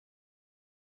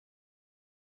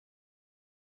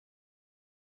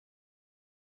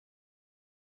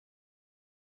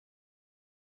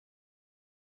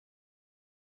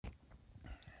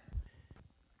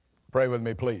Pray with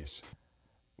me, please.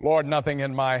 Lord, nothing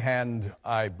in my hand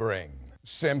I bring.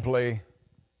 Simply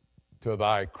to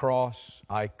thy cross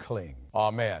I cling.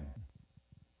 Amen.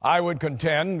 I would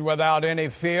contend without any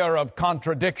fear of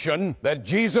contradiction that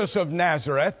Jesus of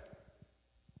Nazareth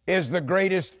is the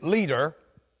greatest leader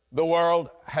the world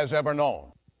has ever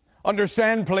known.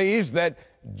 Understand, please, that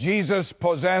Jesus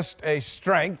possessed a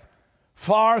strength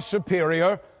far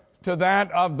superior to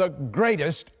that of the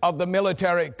greatest of the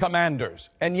military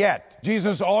commanders. And yet,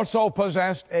 Jesus also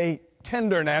possessed a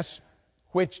tenderness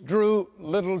which drew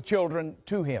little children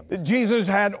to him. Jesus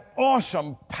had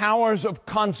awesome powers of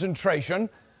concentration,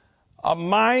 a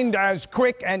mind as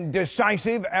quick and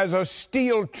decisive as a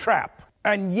steel trap.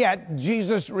 And yet,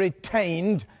 Jesus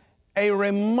retained a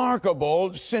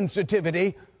remarkable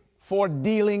sensitivity for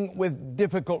dealing with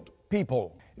difficult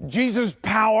people. Jesus'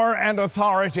 power and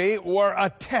authority were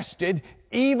attested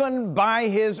even by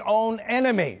his own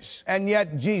enemies. And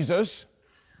yet Jesus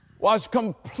was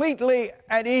completely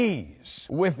at ease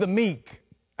with the meek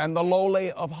and the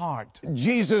lowly of heart.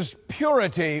 Jesus'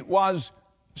 purity was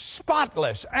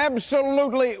spotless,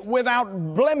 absolutely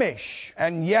without blemish.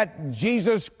 And yet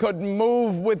Jesus could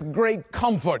move with great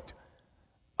comfort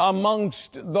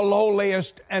amongst the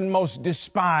lowliest and most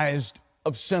despised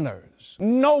of sinners.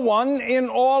 No one in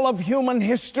all of human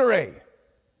history,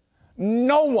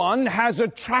 no one has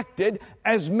attracted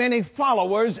as many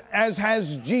followers as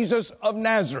has Jesus of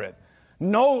Nazareth.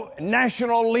 No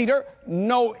national leader,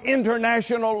 no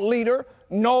international leader,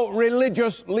 no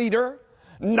religious leader,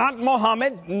 not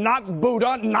Muhammad, not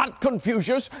Buddha, not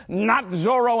Confucius, not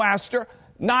Zoroaster,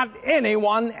 not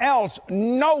anyone else.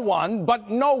 No one,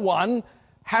 but no one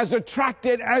has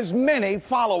attracted as many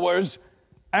followers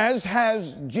as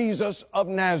has Jesus of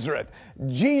Nazareth.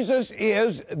 Jesus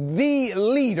is the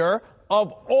leader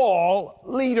of all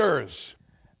leaders.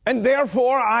 And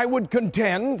therefore, I would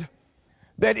contend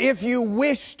that if you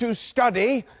wish to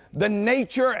study the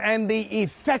nature and the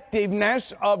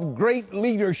effectiveness of great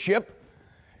leadership,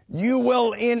 you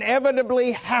will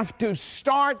inevitably have to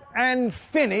start and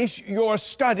finish your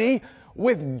study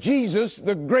with Jesus,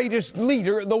 the greatest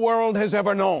leader the world has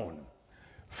ever known.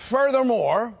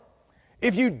 Furthermore,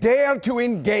 if you dare to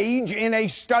engage in a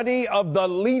study of the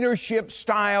leadership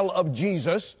style of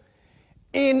Jesus,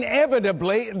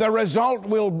 inevitably the result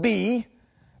will be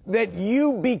that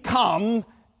you become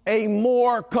a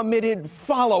more committed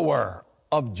follower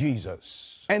of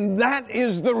Jesus. And that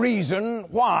is the reason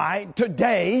why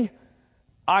today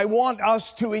I want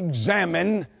us to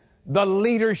examine the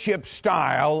leadership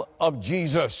style of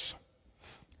Jesus.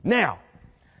 Now,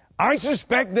 I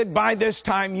suspect that by this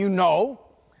time you know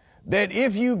that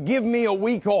if you give me a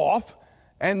week off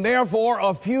and therefore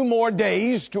a few more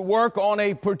days to work on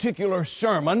a particular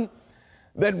sermon,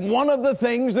 that one of the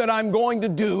things that I'm going to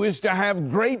do is to have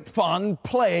great fun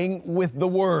playing with the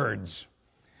words.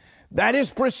 That is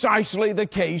precisely the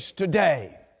case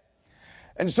today.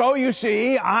 And so you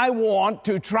see, I want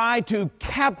to try to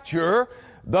capture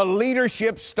the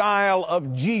leadership style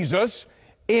of Jesus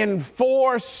in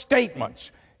 4 statements.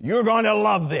 You're going to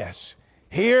love this.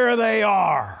 Here they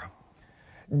are.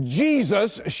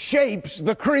 Jesus shapes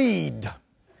the creed.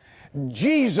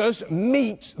 Jesus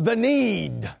meets the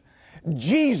need.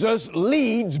 Jesus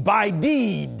leads by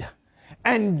deed.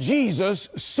 And Jesus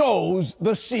sows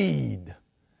the seed.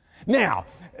 Now,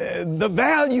 the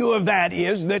value of that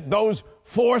is that those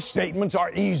 4 statements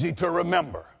are easy to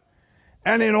remember.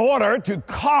 And in order to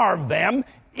carve them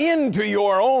into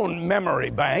your own memory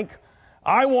bank,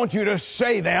 I want you to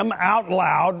say them out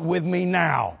loud with me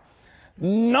now.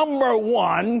 Number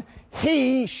 1,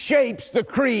 he shapes the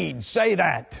creed. Say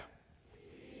that.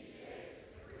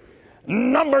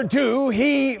 Number 2,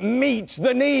 he meets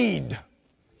the need.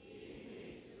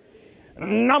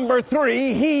 Number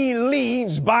 3, he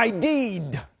leads by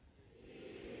deed.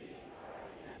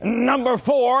 Number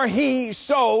 4, he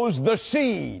sows the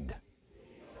seed.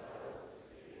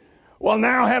 Well,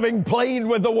 now having played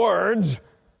with the words,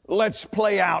 let's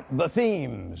play out the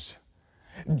themes.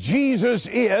 Jesus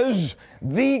is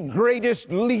the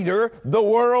greatest leader the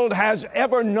world has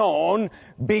ever known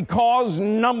because,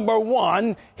 number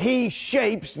 1, he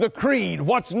shapes the creed.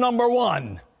 What's number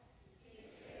 1?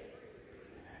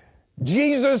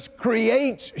 Jesus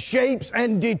creates, shapes,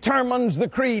 and determines the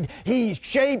creed. He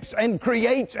shapes and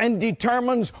creates and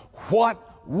determines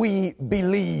what we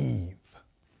believe.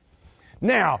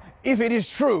 Now, if it is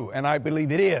true, and I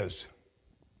believe it is,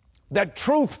 that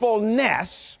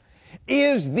truthfulness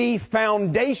is the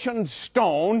foundation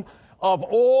stone of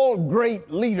all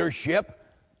great leadership,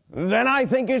 then I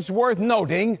think it's worth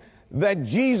noting that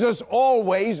Jesus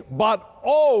always, but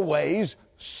always,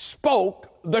 spoke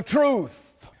the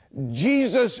truth.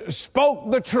 Jesus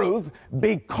spoke the truth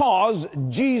because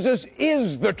Jesus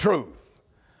is the truth.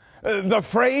 The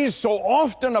phrase so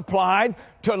often applied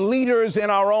to leaders in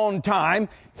our own time,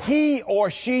 he or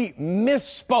she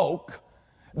misspoke,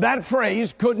 that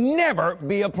phrase could never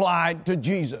be applied to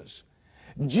Jesus.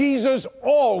 Jesus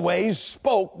always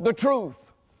spoke the truth.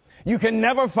 You can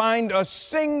never find a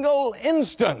single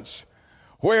instance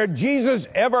where Jesus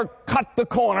ever cut the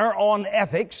corner on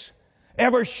ethics,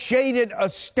 ever shaded a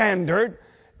standard,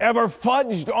 ever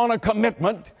fudged on a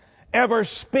commitment, ever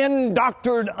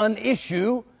spin-doctored an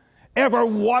issue, ever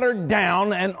watered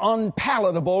down an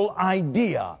unpalatable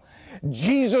idea.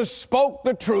 Jesus spoke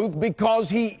the truth because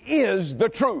he is the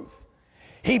truth.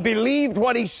 He believed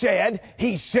what he said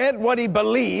what he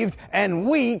believed, and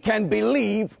we can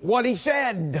believe what he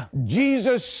said.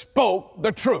 Jesus spoke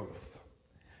the truth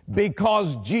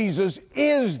because Jesus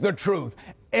is the truth.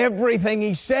 Everything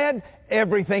he said,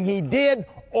 everything he did,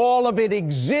 all of it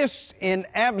exists in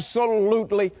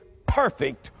absolutely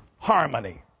perfect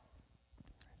harmony.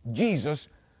 Jesus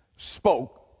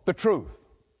spoke the truth.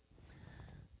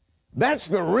 That's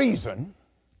the reason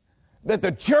that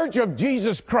the Church of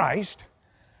Jesus Christ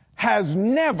has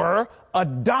never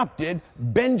adopted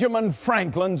Benjamin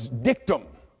Franklin's dictum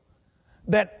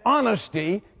that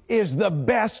honesty is the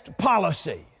best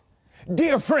policy.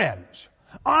 Dear friends,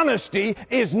 honesty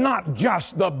is not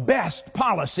just the best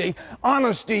policy.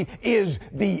 Honesty is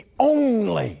the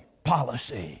only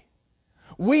policy.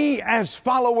 We, as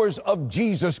followers of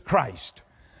Jesus Christ,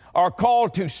 are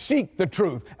called to seek the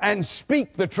truth and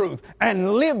speak the truth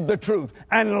and live the truth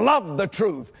and love the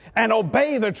truth and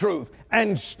obey the truth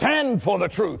and stand for the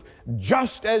truth,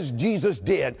 just as Jesus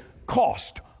did,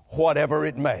 cost whatever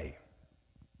it may.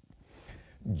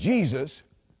 Jesus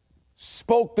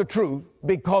spoke the truth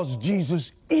because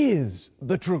Jesus is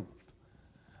the truth.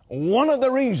 One of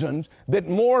the reasons that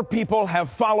more people have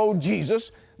followed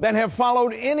Jesus than have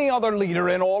followed any other leader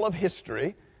in all of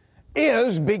history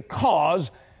is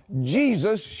because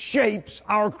Jesus shapes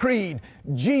our creed.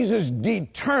 Jesus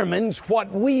determines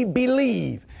what we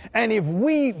believe. And if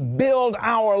we build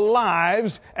our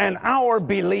lives and our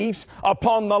beliefs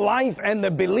upon the life and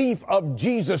the belief of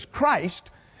Jesus Christ,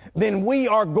 then we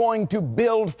are going to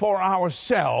build for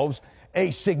ourselves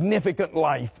a significant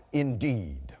life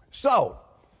indeed. So,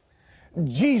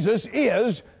 Jesus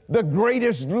is the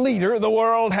greatest leader the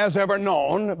world has ever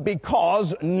known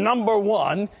because, number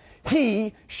one,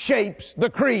 he shapes the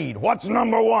creed. What's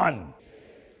number one?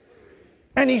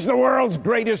 And he's the world's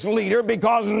greatest leader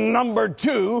because, number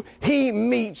two, he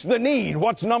meets the need.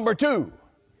 What's number two?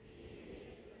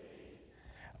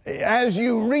 As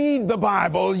you read the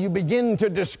Bible, you begin to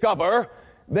discover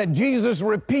that Jesus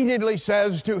repeatedly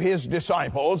says to his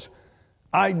disciples,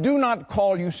 I do not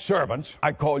call you servants,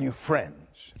 I call you friends.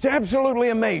 It's absolutely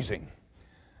amazing.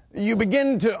 You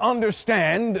begin to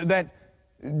understand that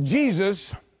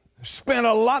Jesus spent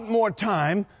a lot more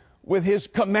time with his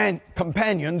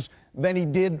companions than he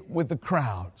did with the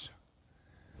crowds.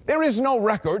 There is no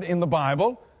record in the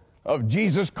Bible of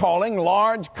Jesus calling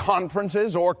large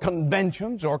conferences or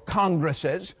conventions or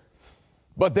congresses,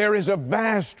 but there is a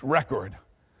vast record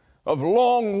of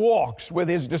long walks with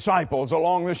his disciples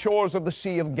along the shores of the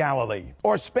Sea of Galilee,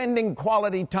 or spending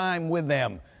quality time with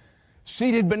them,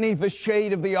 seated beneath the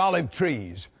shade of the olive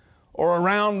trees, or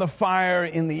around the fire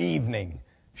in the evening,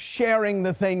 sharing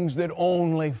the things that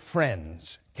only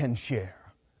friends can share.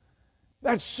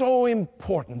 That's so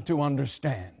important to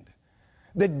understand,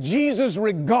 that Jesus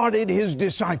regarded his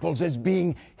disciples as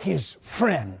being his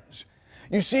friends.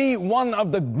 You see, one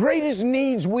of the greatest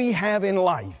needs we have in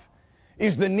life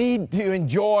is the need to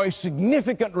enjoy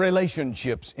significant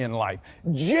relationships in life,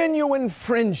 genuine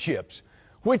friendships,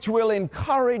 which will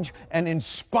encourage and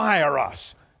inspire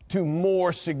us to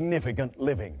more significant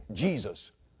living. Jesus,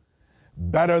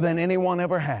 better than anyone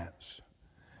ever has,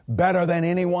 better than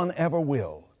anyone ever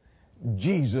will,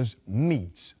 Jesus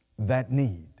meets that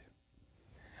need.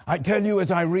 I tell you, as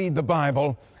I read the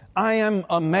Bible, I am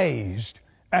amazed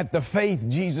at the faith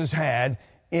Jesus had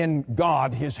in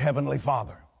God, his heavenly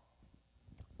Father.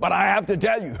 But I have to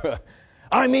tell you,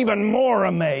 I'm even more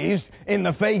amazed in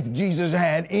the faith Jesus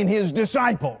had in his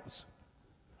disciples.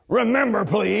 Remember,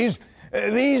 please,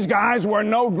 these guys were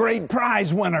no great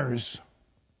prize winners.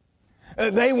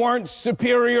 They weren't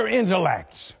superior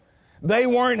intellects. They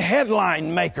weren't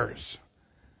headline makers.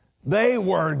 They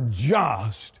were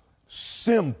just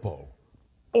simple,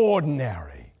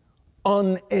 ordinary,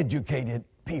 uneducated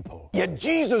people. Yet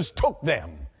Jesus took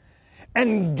them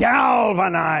and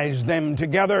galvanized them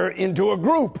together into a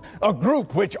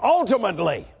group which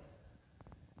ultimately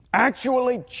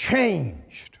actually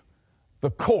changed the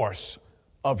course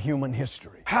of human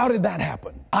history. How did that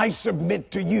happen? I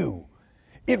submit to you,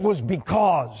 it was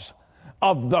because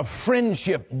of the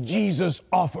friendship Jesus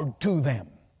offered to them.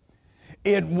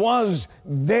 It was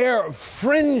their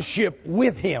friendship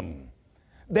with Him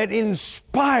that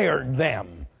inspired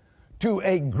them to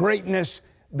a greatness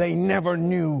they never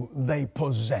knew they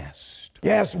possessed.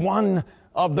 Yes, one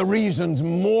of the reasons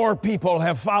more people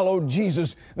have followed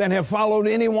Jesus than have followed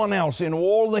anyone else in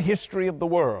all the history of the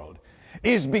world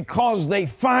is because they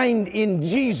find in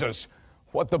Jesus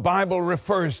what the Bible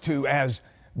refers to as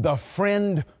the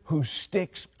friend who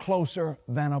sticks closer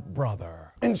than a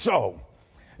brother. And so,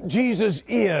 Jesus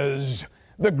is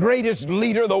the greatest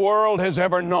leader the world has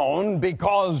ever known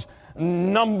because,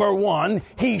 number one,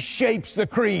 He shapes the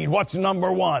creed. What's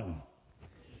number one?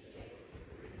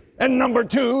 And number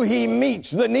two, He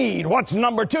meets the need. What's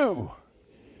number two?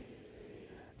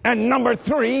 And number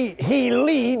three, He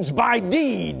leads by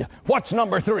deed. What's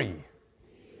number three?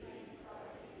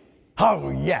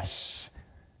 Oh, yes.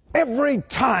 Every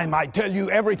time, I tell you,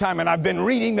 every time, and I've been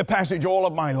reading the passage all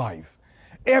of my life,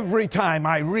 every time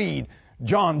I read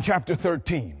John chapter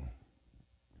 13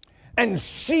 and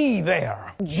see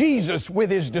there Jesus with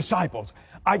His disciples,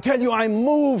 I tell you, I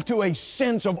move to a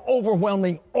sense of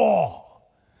overwhelming awe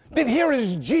that here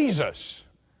is Jesus,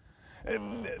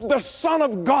 the Son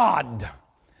of God,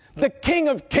 the King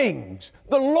of Kings,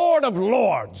 the Lord of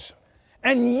Lords,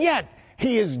 and yet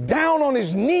He is down on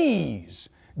His knees,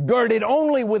 girded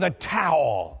only with a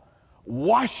towel,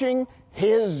 washing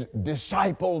His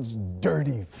disciples'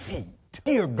 dirty feet.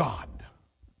 Dear God,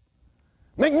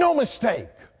 make no mistake,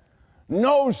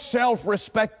 no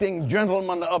self-respecting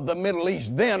gentleman of the Middle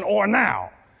East then or now,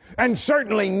 and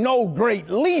certainly no great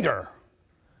leader,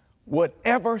 would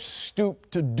ever stoop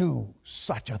to do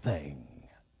such a thing.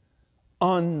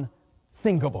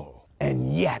 Unthinkable.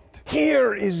 And yet,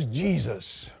 here is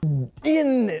Jesus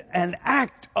in an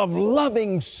act of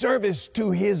loving service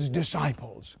to His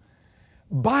disciples,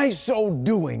 by so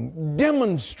doing,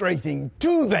 demonstrating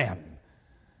to them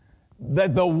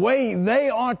that the way they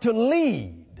are to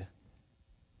lead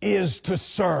is to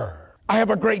serve. I have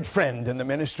a great friend in the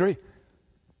ministry.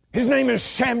 His name is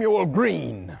Samuel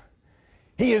Green.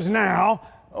 He is now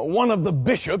one of the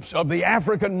bishops of the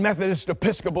African Methodist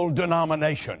Episcopal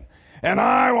denomination. And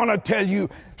I want to tell you,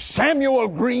 Samuel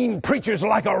Green preaches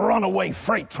like a runaway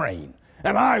freight train.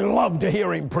 And I love to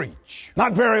hear him preach.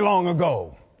 Not very long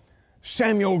ago,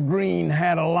 Samuel Green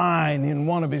had a line in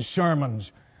one of his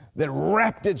sermons that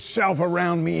wrapped itself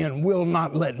around me and will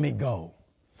not let me go.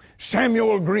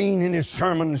 Samuel Green in his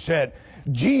sermon said,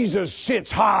 Jesus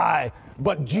sits high,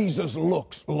 but Jesus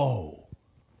looks low.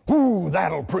 Ooh,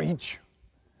 that'll preach.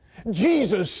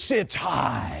 Jesus sits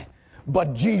high,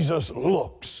 but Jesus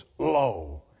looks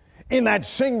low. In that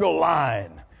single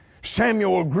line,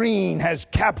 Samuel Green has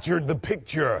captured the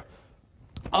picture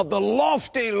of the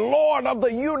lofty Lord of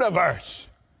the universe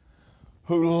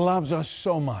who loves us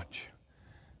so much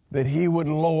that He would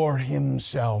lower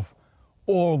Himself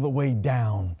all the way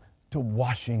down to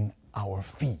washing our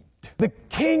feet. The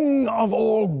King of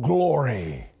all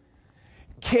glory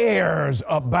cares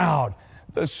about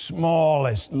the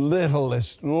smallest,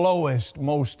 littlest, lowest,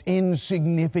 most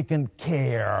insignificant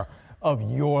care of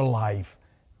your life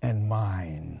and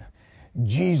mine.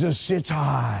 Jesus sits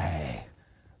high,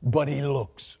 but He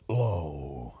looks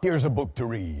low. Here's a book to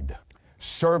read,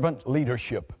 Servant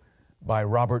Leadership by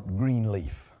Robert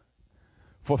Greenleaf.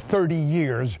 For 30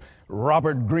 years,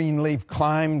 Robert Greenleaf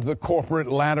climbed the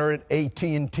corporate ladder at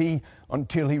AT&T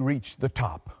until he reached the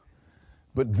top.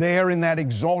 But there in that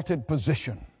exalted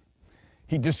position,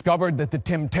 he discovered that the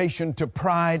temptation to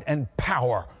pride and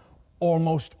power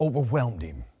almost overwhelmed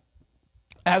him.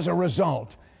 As a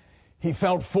result, he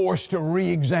felt forced to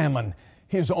re-examine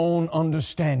his own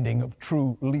understanding of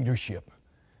true leadership.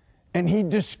 And he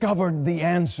discovered the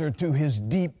answer to his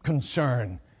deep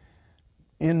concern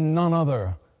in none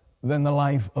other than the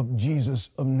life of Jesus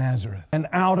of Nazareth. And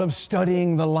out of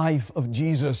studying the life of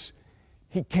Jesus,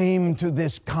 he came to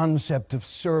this concept of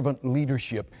servant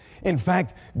leadership. In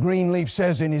fact, Greenleaf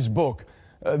says in his book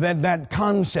that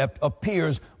concept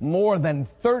appears more than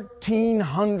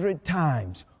 1,300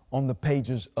 times on the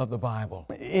pages of the Bible.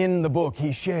 In the book,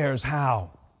 he shares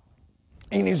how,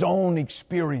 in his own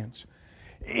experience,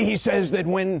 he says that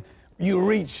when you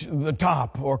reach the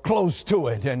top or close to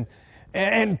it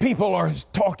and people are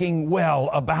talking well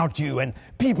about you and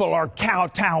people are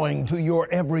kowtowing to your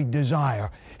every desire,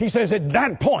 he says at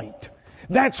that point,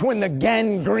 that's when the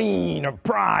gangrene of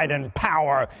pride and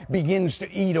power begins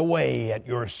to eat away at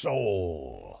your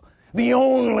soul. The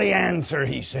only answer,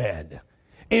 he said,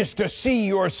 is to see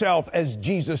yourself as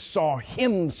Jesus saw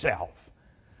Himself,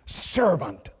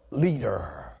 servant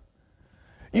leader.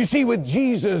 You see, with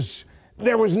Jesus,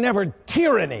 there was never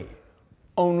tyranny,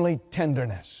 only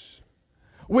tenderness.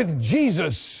 With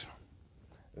Jesus,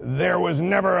 there was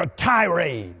never a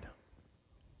tirade,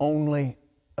 only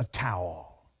a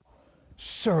towel.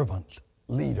 Servant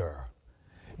leader.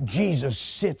 Jesus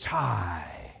sits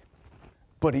high,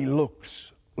 but he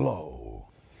looks low.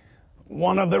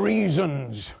 One of the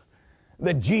reasons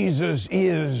that Jesus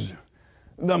is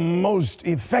the most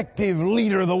effective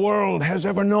leader the world has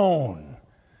ever known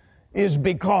is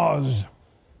because,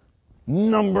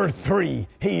 number 3,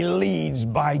 he leads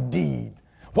by deed.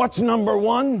 What's number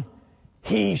 1?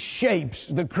 He shapes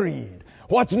the creed.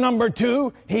 What's number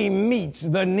 2? He meets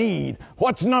the need.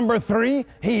 What's number 3?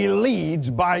 He leads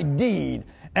by deed.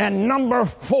 And number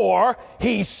 4,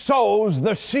 he sows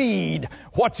the seed.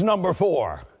 What's number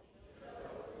 4?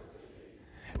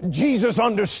 Jesus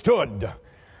understood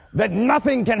that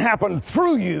nothing can happen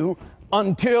through you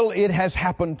until it has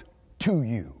happened to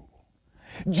you.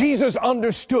 Jesus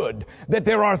understood that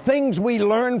there are things we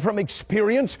learn from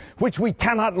experience which we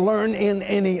cannot learn in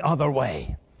any other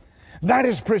way. That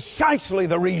is precisely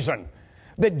the reason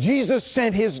that Jesus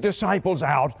sent his disciples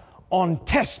out on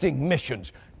testing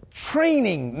missions,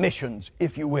 training missions,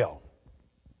 if you will.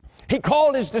 He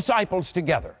called his disciples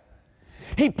together.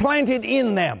 He planted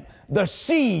in them the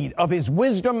seed of his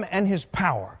wisdom and his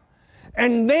power.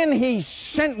 And then he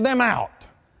sent them out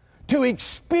to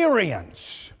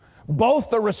experience both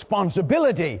the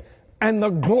responsibility and the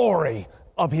glory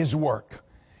of his work.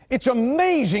 It's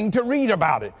amazing to read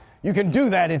about it. You can do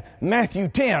that in Matthew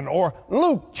 10 or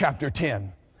Luke chapter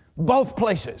 10, both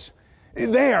places.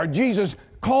 There, Jesus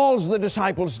calls the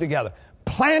disciples together,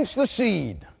 plants the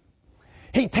seed.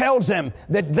 He tells them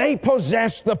that they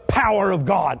possess the power of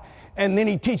God, and then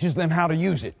he teaches them how to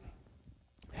use it.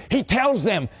 He tells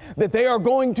them that they are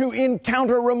going to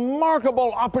encounter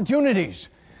remarkable opportunities,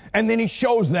 and then he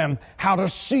shows them how to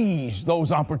seize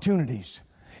those opportunities.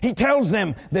 He tells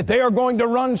them that they are going to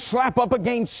run slap up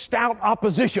against stout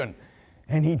opposition,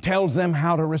 and he tells them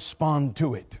how to respond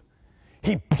to it.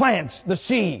 He plants the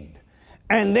seed,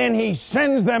 and then he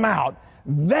sends them out.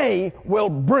 They will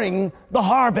bring the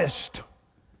harvest.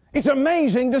 It's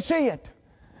amazing to see it.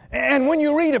 And when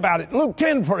you read about it, Luke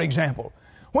 10, for example,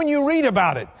 when you read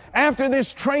about it, after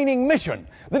this training mission,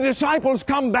 the disciples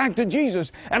come back to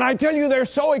Jesus, and I tell you, they're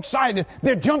so excited.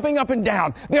 They're jumping up and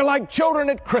down. They're like children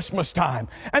at Christmas time,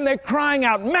 and they're crying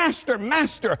out, "Master,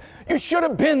 Master, you should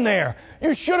have been there.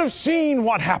 You should have seen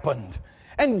what happened."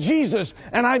 And Jesus,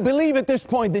 and I believe at this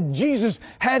point that Jesus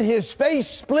had his face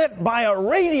split by a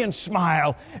radiant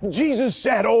smile. Jesus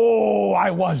said, "Oh,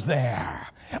 I was there.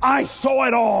 I saw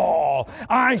it all.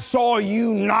 I saw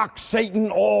you knock Satan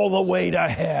all the way to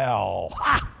hell."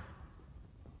 Ha!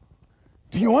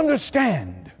 Do you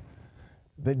understand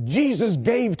that Jesus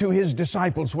gave to his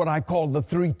disciples what I call the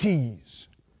 3 T's?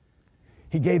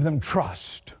 He gave them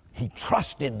trust. He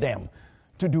trusted them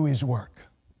to do his work.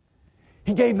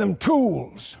 He gave them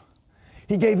tools.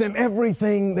 He gave them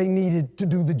everything they needed to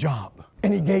do the job.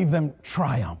 And he gave them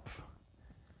triumph.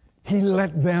 He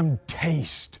let them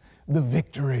taste the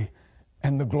victory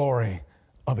and the glory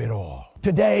of it all.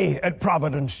 Today at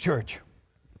Providence Church,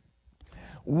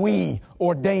 we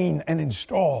ordain and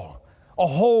install a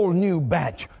whole new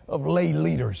batch of lay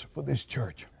leaders for this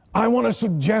church. I want to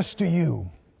suggest to you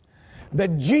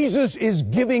that Jesus is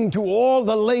giving to all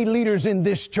the lay leaders in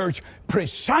this church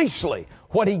precisely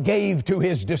what he gave to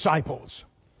his disciples.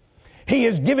 He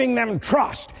is giving them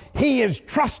trust. He is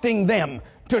trusting them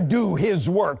to do his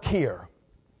work here.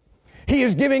 He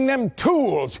is giving them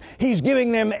tools. He's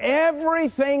giving them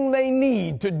everything they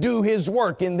need to do his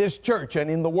work in this church and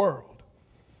in the world.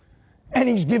 And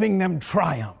he's giving them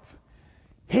triumph.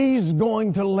 He's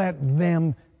going to let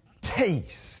them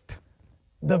taste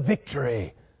the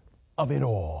victory of it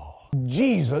all.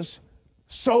 Jesus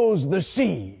sows the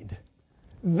seed.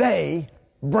 They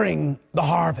bring the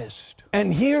harvest.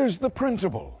 And here's the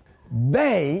principle.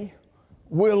 They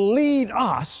will lead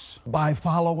us by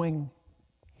following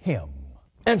him.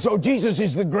 And so Jesus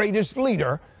is the greatest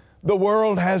leader the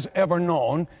world has ever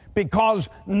known because,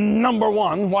 number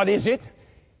 1, what is it?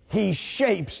 He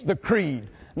shapes the creed.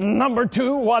 Number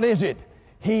 2, what is it?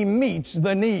 He meets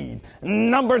the need.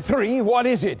 Number 3, what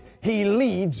is it? He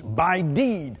leads by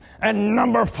deed. And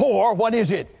number 4, what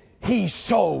is it? He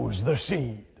sows the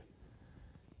seed.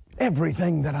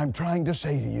 Everything that I'm trying to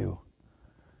say to you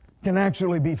can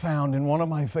actually be found in one of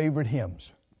my favorite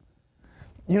hymns.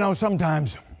 You know,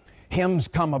 sometimes hymns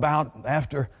come about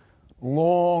after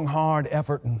long, hard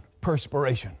effort and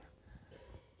perspiration.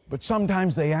 But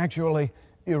sometimes they actually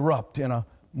erupt in a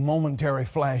momentary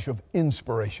flash of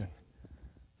inspiration.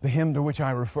 The hymn to which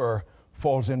I refer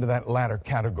falls into that latter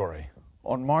category.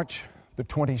 On March the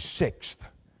 26th,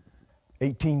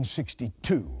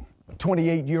 1862, a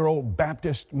 28-year-old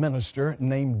Baptist minister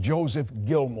named Joseph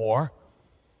Gilmore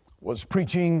was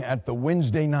preaching at the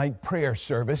Wednesday night prayer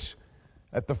service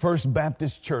at the First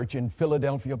Baptist Church in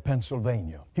Philadelphia,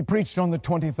 Pennsylvania. He preached on the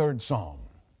 23rd Psalm.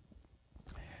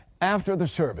 After the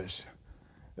service,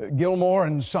 Gilmore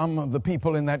and some of the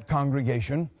people in that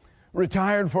congregation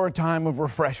retired for a time of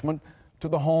refreshment to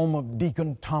the home of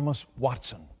Deacon Thomas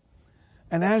Watson.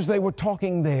 And as they were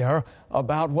talking there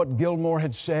about what Gilmore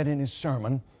had said in his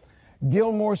sermon,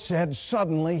 Gilmore said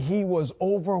suddenly he was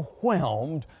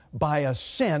overwhelmed by a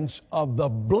sense of the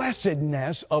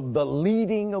blessedness of the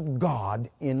leading of God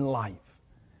in life.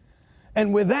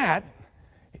 And with that,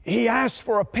 he asked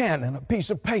for a pen and a piece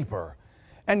of paper.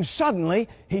 And suddenly,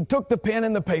 he took the pen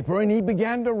and the paper and he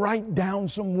began to write down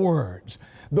some words.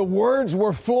 The words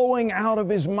were flowing out of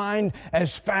his mind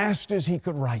as fast as he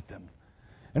could write them.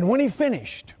 And when he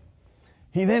finished,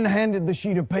 he then handed the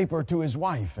sheet of paper to his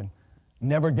wife and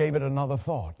never gave it another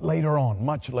thought. Later on,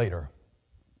 much later,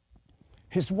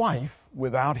 his wife,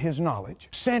 without his knowledge,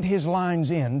 sent his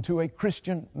lines in to a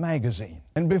Christian magazine.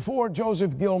 And before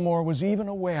Joseph Gilmore was even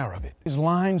aware of it, his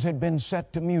lines had been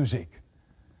set to music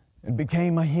and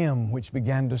became a hymn which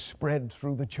began to spread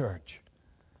through the church.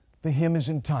 The hymn is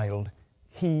entitled,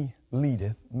 He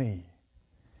Leadeth Me.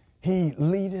 He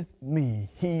leadeth me,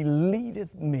 He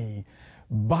leadeth me,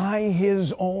 by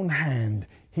His own hand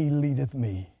He leadeth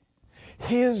me.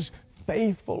 His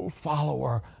faithful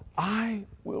follower I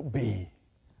will be,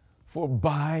 for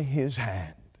by His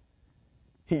hand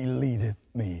He leadeth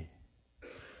me.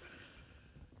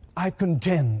 I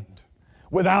contend,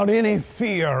 without any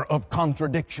fear of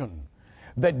contradiction,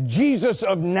 that Jesus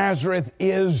of Nazareth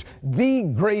is the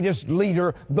greatest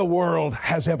leader the world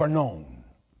has ever known.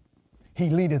 He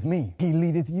leadeth me. He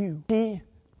leadeth you. He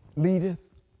leadeth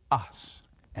us.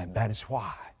 And that is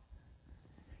why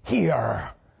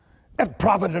here at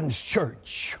Providence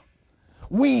Church,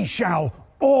 we shall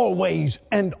always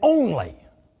and only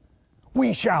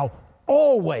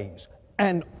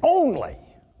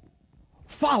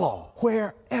follow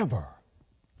wherever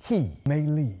He may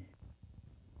lead.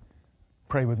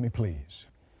 Pray with me, please.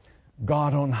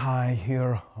 God on high,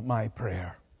 hear my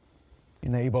prayer.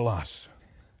 Enable us,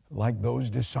 like those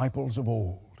disciples of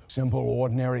old, simple,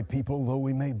 ordinary people though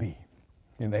we may be,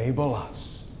 enable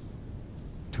us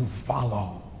to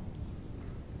follow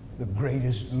the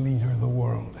greatest leader the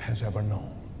world has ever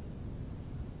known.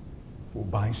 For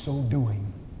by so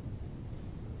doing,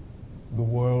 the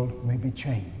world may be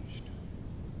changed,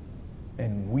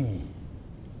 and we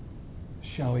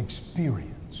shall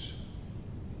experience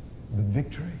the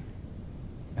victory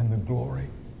and the glory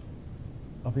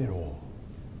of it all.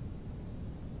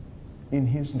 In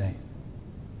His name,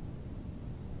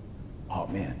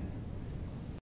 amen.